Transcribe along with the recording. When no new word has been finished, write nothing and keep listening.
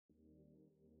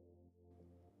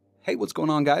Hey, what's going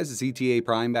on, guys? It's ETA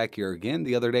Prime back here again.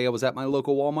 The other day I was at my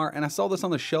local Walmart and I saw this on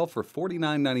the shelf for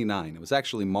 $49.99. It was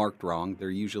actually marked wrong.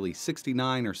 They're usually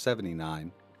 $69 or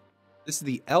 $79. This is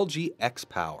the LG X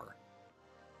Power.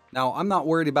 Now, I'm not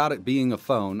worried about it being a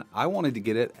phone. I wanted to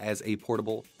get it as a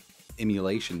portable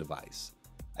emulation device.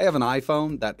 I have an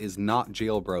iPhone that is not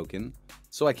jailbroken,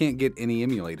 so I can't get any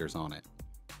emulators on it.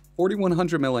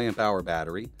 4100 milliamp hour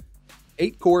battery.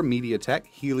 8-core Mediatek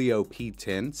Helio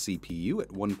P10 CPU at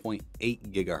 1.8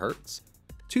 GHz,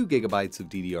 2 GB of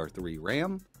DDR3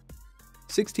 RAM,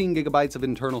 16 GB of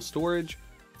internal storage,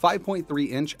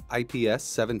 5.3-inch IPS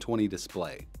 720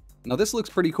 display. Now this looks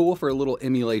pretty cool for a little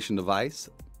emulation device.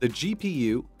 The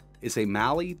GPU is a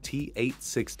Mali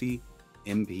T860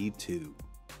 MP2.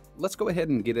 Let's go ahead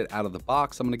and get it out of the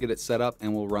box. I'm going to get it set up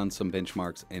and we'll run some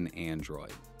benchmarks in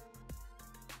Android.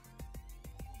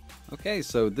 Okay,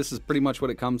 so this is pretty much what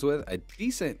it comes with. A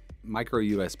decent micro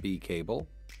USB cable,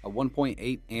 a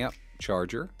 1.8 amp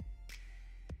charger,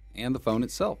 and the phone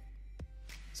itself.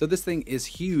 So this thing is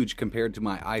huge compared to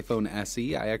my iPhone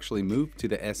SE. I actually moved to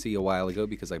the SE a while ago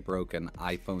because I broke an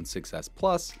iPhone 6s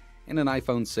Plus and an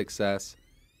iPhone 6s.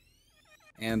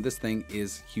 And this thing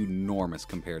is enormous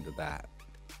compared to that.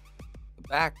 The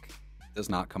back does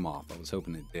not come off. I was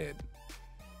hoping it did.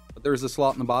 But there's a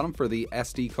slot in the bottom for the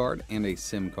SD card and a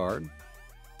SIM card.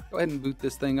 Go ahead and boot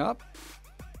this thing up.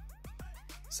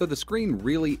 So the screen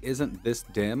really isn't this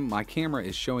dim. My camera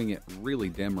is showing it really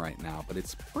dim right now, but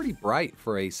it's pretty bright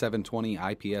for a 720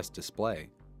 IPS display.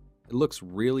 It looks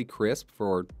really crisp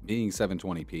for being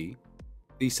 720p.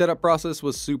 The setup process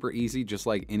was super easy, just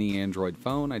like any Android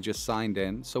phone. I just signed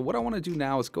in. So what I want to do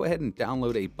now is go ahead and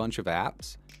download a bunch of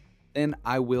apps. Then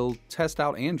I will test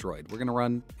out Android. We're going to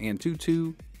run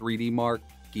Antutu, 3D Mark,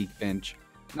 Geekbench,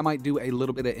 and I might do a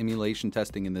little bit of emulation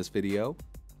testing in this video.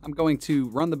 I'm going to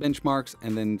run the benchmarks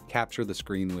and then capture the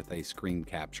screen with a screen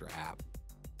capture app.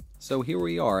 So here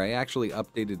we are. I actually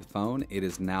updated the phone. It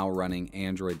is now running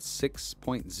Android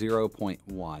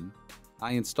 6.0.1.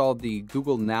 I installed the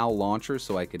Google Now launcher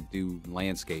so I could do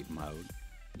landscape mode.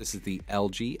 This is the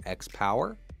LG X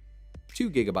Power, 2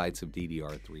 GB of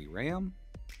DDR3 RAM,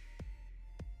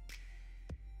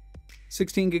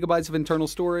 16 GB of internal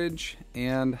storage,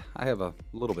 and I have a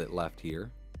little bit left here.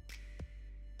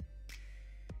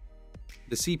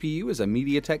 The CPU is a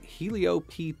Mediatek Helio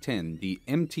P10, the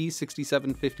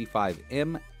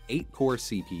MT6755M 8-core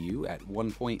CPU at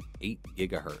 1.8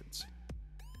 GHz.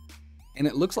 And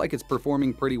it looks like it's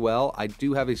performing pretty well. I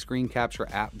do have a screen capture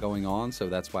app going on, so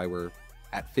that's why we're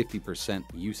at 50%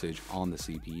 usage on the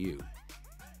CPU.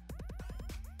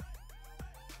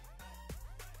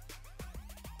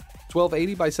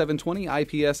 1280 by 720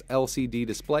 IPS LCD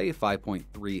display,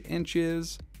 5.3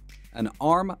 inches, an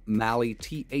ARM Mali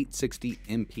T860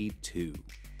 MP2.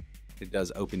 It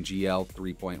does OpenGL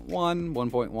 3.1,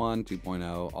 1.1,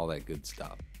 2.0, all that good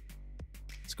stuff.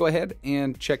 Let's go ahead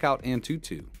and check out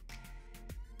Antutu.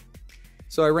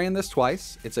 So I ran this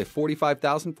twice. It's a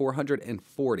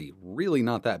 45,440. Really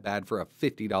not that bad for a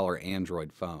 $50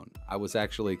 Android phone. I was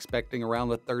actually expecting around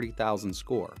the 30,000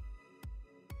 score.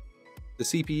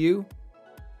 The CPU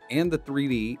and the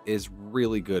 3D is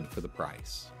really good for the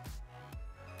price.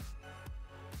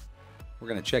 We're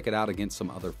going to check it out against some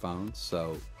other phones.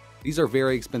 So these are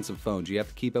very expensive phones. You have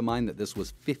to keep in mind that this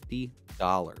was $50.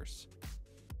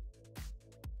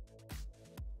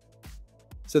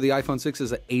 So the iPhone 6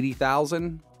 is at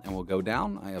 80,000 and we'll go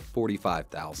down. I have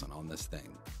 45,000 on this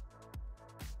thing.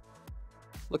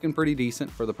 Looking pretty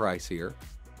decent for the price here.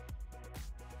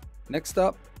 Next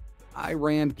up, I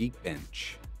ran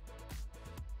Geekbench.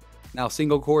 Now,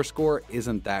 single core score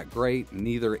isn't that great,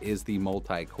 neither is the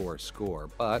multi-core score,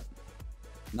 but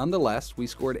nonetheless, we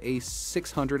scored a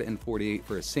 648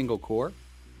 for a single core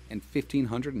and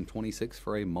 1526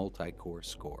 for a multi-core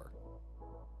score.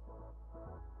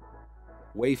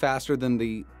 Way faster than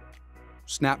the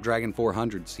Snapdragon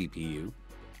 400 CPU.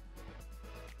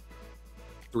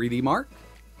 3D Mark.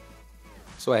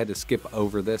 So I had to skip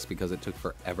over this because it took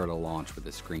forever to launch with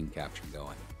the screen capture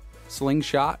going.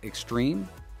 Slingshot Extreme,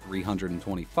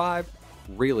 325,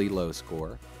 really low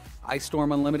score. Ice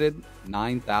Storm Unlimited,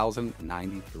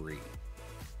 9,093.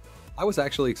 I was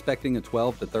actually expecting a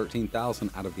 12 to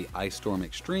 13,000 out of the Ice Storm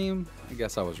Extreme. I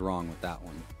guess I was wrong with that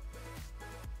one.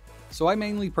 So I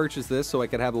mainly purchased this so I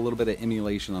could have a little bit of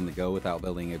emulation on the go without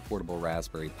building a portable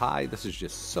Raspberry Pi. This is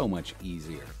just so much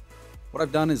easier. What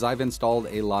I've done is I've installed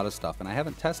a lot of stuff, and I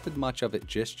haven't tested much of it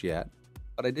just yet,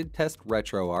 but I did test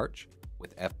RetroArch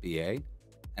with FBA,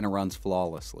 and it runs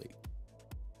flawlessly.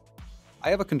 I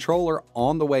have a controller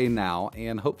on the way now,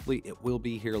 and hopefully it will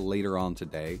be here later on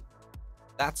today.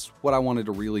 That's what I wanted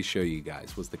to really show you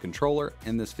guys, was the controller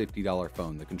and this $50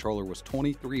 phone. The controller was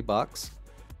 23 bucks.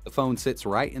 The phone sits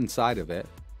right inside of it,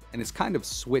 and it's kind of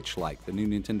Switch-like. The new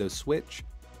Nintendo Switch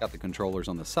got the controllers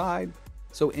on the side.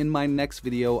 So in my next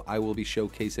video, I will be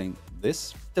showcasing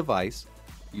this device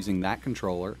using that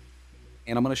controller,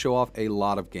 and I'm going to show off a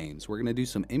lot of games. We're going to do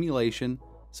some emulation,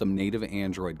 some native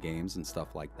Android games and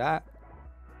stuff like that.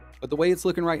 But the way it's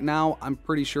looking right now, I'm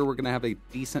pretty sure we're going to have a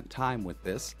decent time with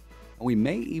this, and we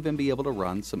may even be able to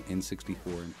run some N64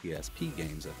 and PSP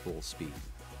games at full speed.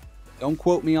 Don't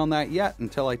quote me on that yet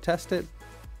until I test it,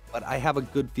 but I have a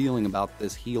good feeling about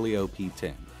this Helio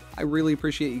P10. I really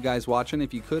appreciate you guys watching.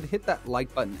 If you could, hit that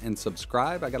like button and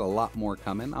subscribe. I got a lot more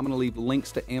coming. I'm going to leave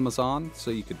links to Amazon so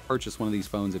you could purchase one of these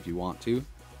phones if you want to.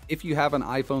 If you have an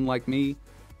iPhone like me,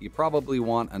 you probably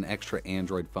want an extra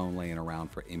Android phone laying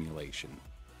around for emulation.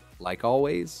 Like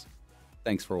always,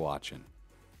 thanks for watching.